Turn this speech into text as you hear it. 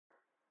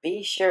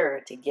Be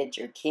sure to get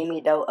your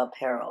Keemie Doe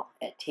apparel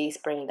at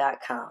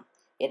teespring.com.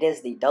 It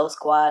is the Doe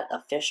Squad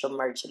official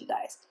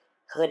merchandise.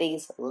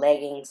 Hoodies,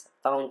 leggings,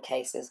 phone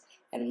cases,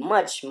 and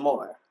much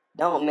more.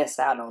 Don't miss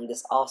out on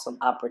this awesome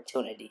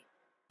opportunity.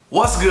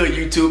 What's good,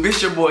 YouTube?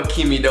 It's your boy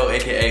Keemie Doe,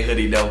 aka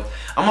Hoodie Doe.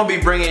 I'm gonna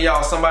be bringing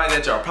y'all somebody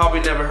that y'all probably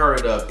never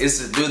heard of. It's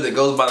this dude that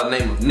goes by the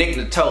name of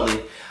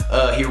Nittoli.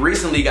 He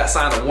recently got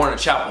signed to Warner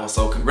Chappell,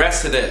 so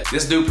congrats to that.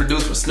 This dude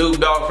produced for Snoop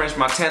Dogg, French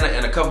Montana,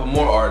 and a couple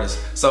more artists.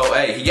 So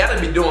hey, he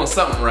gotta be doing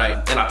something right.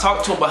 And I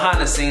talked to him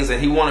behind the scenes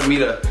and he wanted me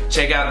to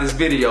check out this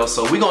video,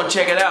 so we gonna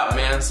check it out,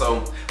 man. So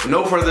with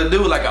no further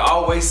ado, like I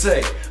always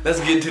say, let's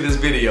get into this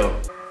video.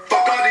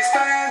 Fuck all these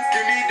fans,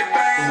 give me the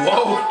bands.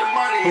 Whoa. I want the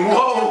money. Whoa.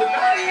 I want the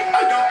money.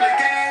 I don't play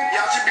games.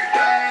 Y'all should be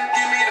playing.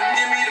 Give me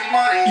the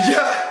money.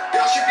 Yeah.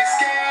 Y'all should be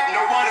scared.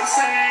 Know what I'm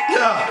saying? Give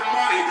Yeah. me the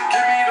money.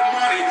 Give me the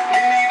money.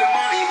 Give me the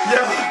money.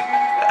 Yeah.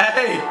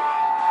 Hey.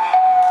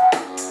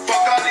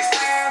 Fuck all these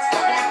fans.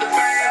 I want the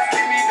bands.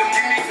 Give me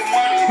the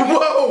money.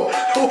 Whoa.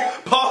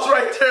 Pause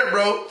right there,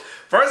 bro.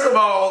 First of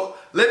all,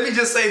 let me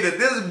just say that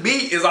this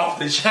beat is off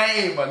the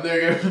chain, my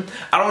nigga.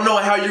 I don't know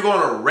how you're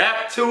gonna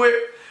rap to it,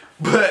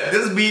 but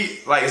this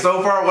beat, like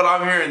so far what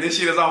I'm hearing, this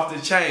shit is off the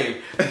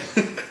chain.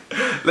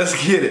 Let's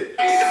get it.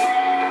 Pay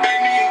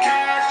me in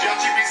cash. Y'all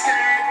should be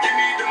scared. Give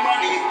me the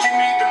money. Give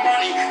me the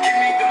money. Give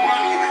me the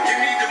money. Give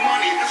me the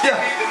money. Yeah.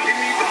 Give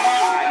me the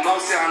money.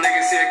 Most of y'all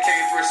niggas here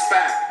came for a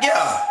spat.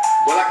 Yeah.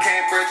 Well, I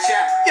came for a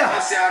chat. Yeah.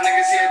 Most of y'all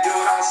niggas here do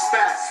it on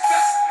spats.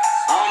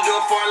 I don't do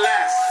it for a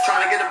last.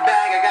 Trying to get a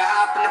bag, I got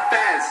high from the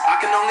fans. I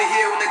can only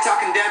hear when they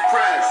talking dead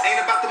press. Ain't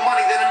about the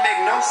money, that it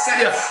make no sense.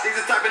 Yeah. These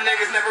are the type of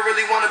niggas never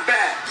really want to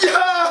bet. Yeah.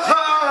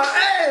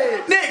 Hey.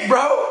 Nick,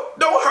 bro.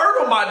 Don't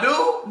hurt him, my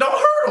dude. Don't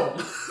hurt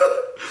him.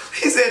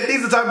 He said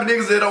these are the type of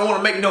niggas that don't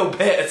want to make no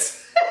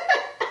bets.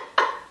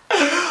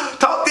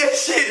 Talk that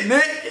shit,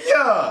 Nick.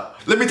 Yeah.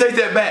 Let me take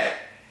that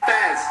back.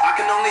 Fans, I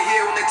can only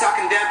hear when they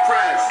talking dead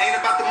press. Ain't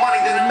about the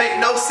money, that it Make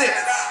no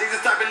sense. These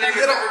are the type of niggas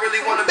They don't never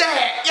really want to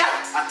bet. Yeah.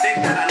 I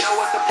think that I know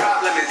what the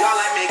problem is. Y'all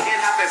let me get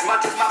half as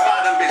much as my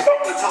bottom bitch.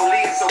 With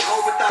Toli and so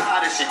cold with the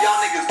hottest shit. Y'all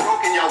niggas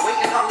broken, y'all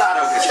waiting on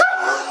lotto bitch.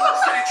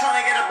 Steady trying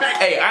to get a bank.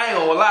 Hey, I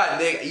ain't gonna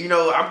lie, Nick. You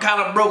know, I'm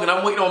kind of broken.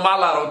 I'm waiting on my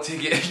lotto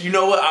ticket. You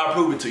know what? I'll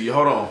prove it to you.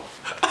 Hold on.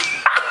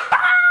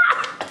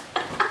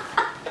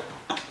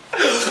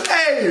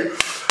 Hey,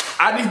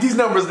 I need these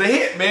numbers to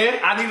hit, man.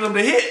 I need them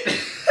to hit.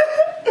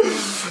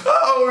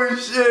 Oh,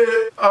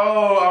 shit.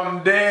 Oh,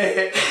 I'm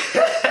dead.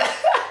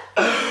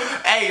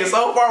 Hey,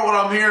 so far what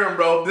I'm hearing,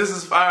 bro, this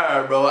is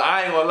fire, bro.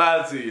 I ain't gonna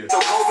lie to you. So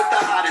cold with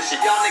the hottest shit.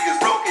 Y'all niggas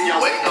broken,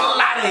 y'all Waiting on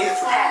a lot of hits.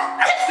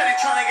 Steady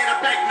trying to get a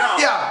bank,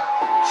 no. Yeah.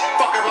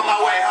 Fuck up on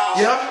my way home.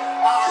 Yeah.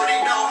 I already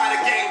know how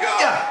the game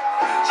goes. Yeah.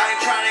 I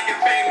ain't trying to get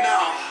fame,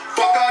 no.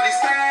 Fuck all these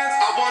fans.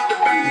 I want the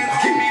bands.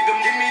 Give me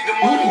the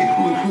money.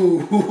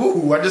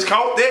 Ooh, I just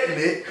caught that,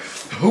 Nick.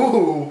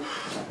 Ooh,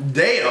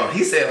 damn.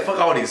 He said, fuck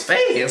all these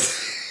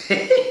fans.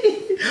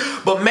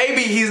 But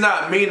maybe he's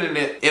not meaning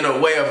it in a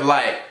way of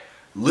like,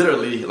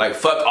 literally, like,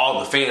 fuck all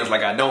the fans,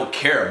 like I don't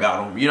care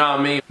about them. You know what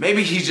I mean?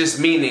 Maybe he's just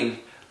meaning,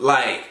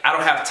 like, I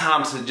don't have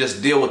time to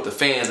just deal with the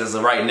fans as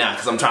of right now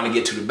because I'm trying to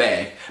get to the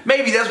bag.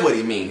 Maybe that's what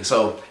he means.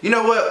 So, you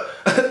know what?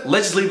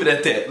 Let's just leave it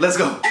at that. Let's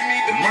go. Give me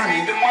the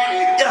money.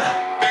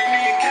 Yeah. Pay me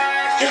in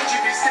cash. You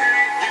should be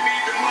scared. Give me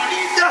the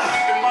money. Yeah.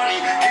 Give me the money.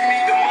 Give me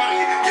the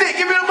money. Nick,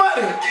 give me the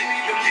money.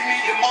 Give me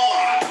the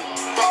more.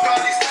 Fuck all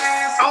these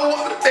fans. I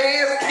want the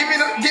fans.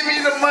 Give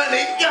me the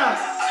money. Yeah.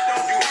 I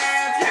don't do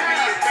hands. Give me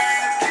the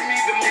fans. Give me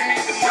the money.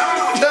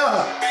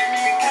 Yeah. Pay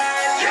me in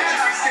cash. You should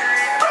be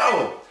scared.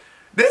 Bro,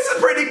 this is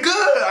pretty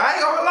good. I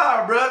ain't gonna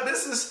lie, bro.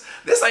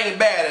 This ain't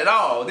bad at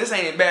all. This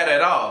ain't bad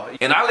at all.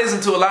 And I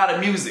listen to a lot of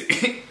music.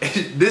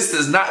 This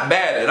is not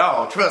bad at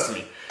all. Trust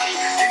me.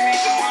 Give me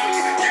the money.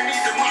 Give me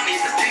the money.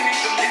 Give me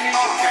the money.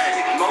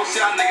 Okay. Most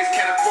y'all niggas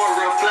can't afford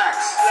real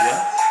flex.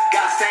 Yeah.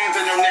 Got stains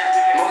on your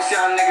neck. Most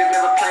y'all niggas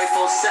never play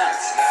full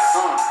sets.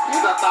 You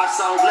got 5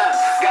 songs left.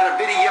 Got a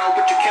video,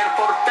 but you can't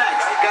afford the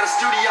facts. Got a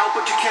studio,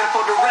 but you can't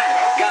afford the rent.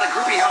 Got a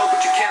groupie hoe, but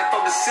you can't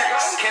afford the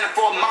sex. Can't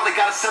afford Molly,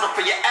 gotta settle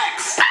for your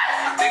ex.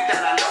 I think that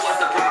I know what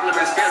the problem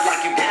is. Feels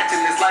like you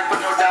dancing this life for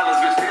no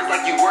dollars. Which feels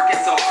like you working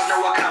so hard, no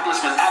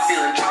accomplishments. I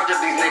feel in charge of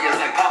these niggas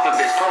like Papa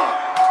bitch.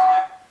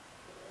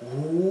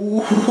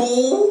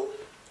 Ooh.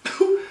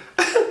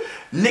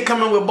 Nick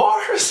coming with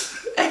bars.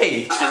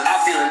 Hey. I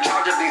feel in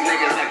charge of these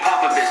niggas like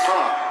Papa bitch.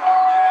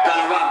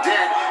 Better rob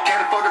dead.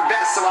 Can't afford the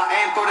best, so I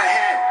aim for the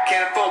head.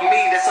 Can't afford me,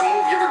 that's a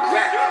move you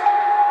regret.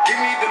 Give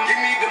me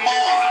the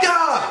more.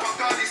 Yeah. Fuck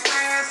all these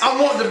fans. I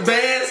want the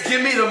bands. Give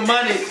me the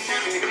money.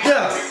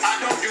 Yeah. I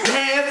don't do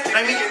Hands.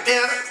 I mean,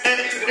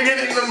 give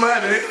me the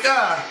money.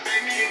 Yeah. Pay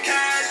me in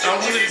cash.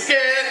 I'm really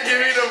scared. Give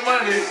me the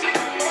money.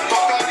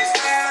 Fuck all these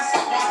fans.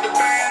 I want the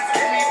bands.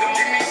 Give me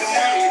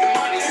the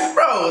money.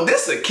 Bro,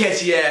 this is a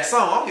catchy ass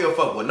song. I don't give a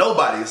fuck what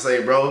nobody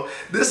say, bro.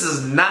 This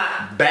is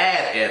not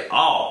bad at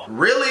all.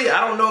 Really,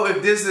 I don't know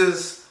if this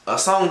is a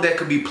song that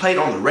could be played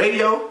on the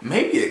radio.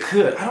 Maybe it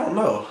could. I don't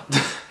know.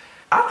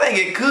 I think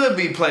it could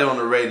be played on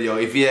the radio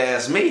if you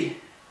ask me.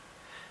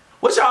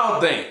 What y'all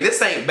think? This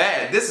ain't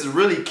bad. This is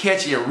really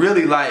catchy and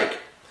really like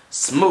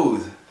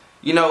smooth.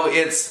 You know,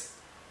 it's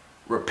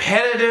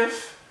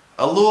repetitive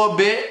a little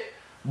bit,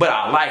 but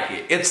I like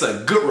it. It's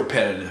a good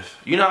repetitive.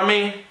 You know what I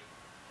mean?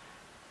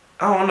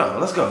 I don't know.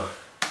 Let's go.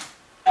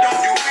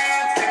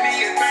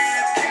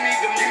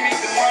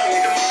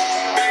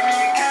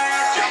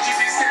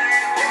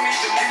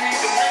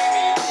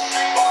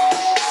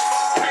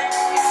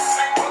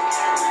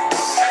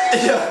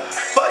 Yeah,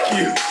 fuck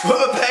you,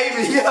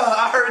 baby, yeah,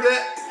 I heard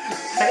that.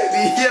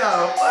 Baby,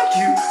 yeah,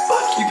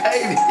 fuck you,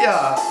 baby,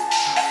 yeah.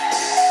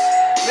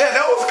 Yeah,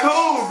 that was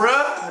cool,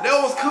 bruh. That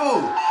was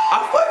cool.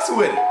 I fucks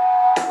with it.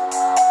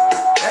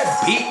 That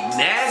beat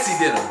nasty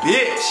than a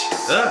bitch.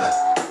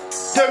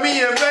 Give me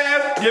a man,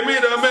 give me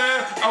the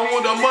man, I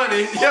want the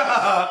money,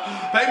 yeah.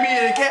 Pay me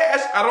in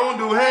cash, I don't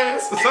do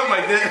hands, something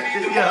like that,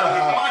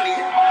 yeah.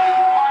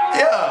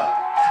 Yeah,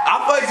 I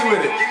fucks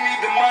with it. Give me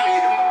the money,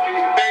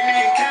 pay me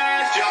in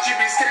cash, y'all should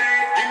be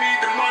scared. Give me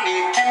the money,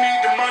 give me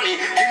the money,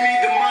 give me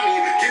the money,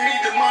 give me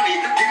the money,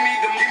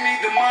 give me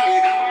the money.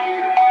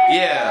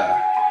 Yeah.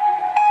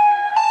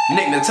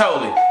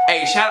 Nittoli.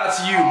 Hey, shout out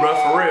to you, bro,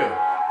 for real.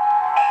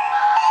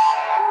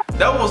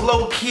 That was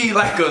low-key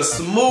like a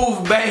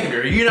smooth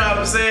banger, you know what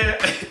I'm saying?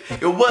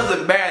 It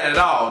wasn't bad at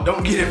all,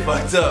 don't get it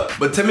fucked up.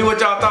 But tell me what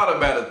y'all thought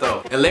about it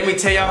though. And let me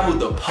tell y'all who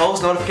the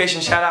post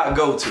notification shout out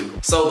go to.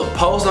 So the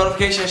post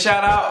notification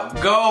shout out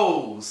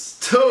goes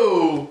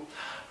to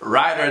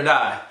Ride or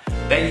Die.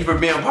 Thank you for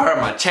being part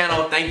of my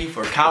channel. Thank you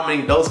for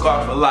commenting Doe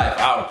Squad for life.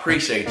 I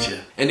appreciate you.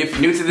 And if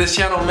you're new to this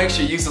channel, make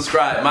sure you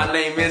subscribe. My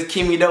name is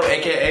Keemie Doe,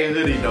 aka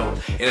Hoodie Doe.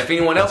 And if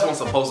anyone else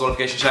wants a post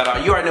notification shout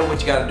out, you already know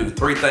what you gotta do.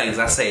 3 things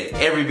I say in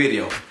every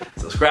video.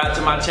 Subscribe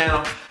to my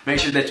channel, make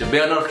sure that your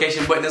bell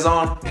notification button is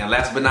on, and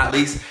last but not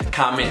least,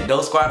 comment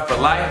Doe Squad for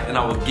life, and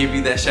I will give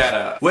you that shout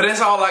out. Well,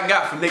 that's all I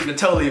got for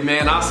Nittoli,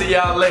 man. I'll see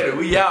y'all later.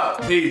 We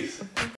out. Peace.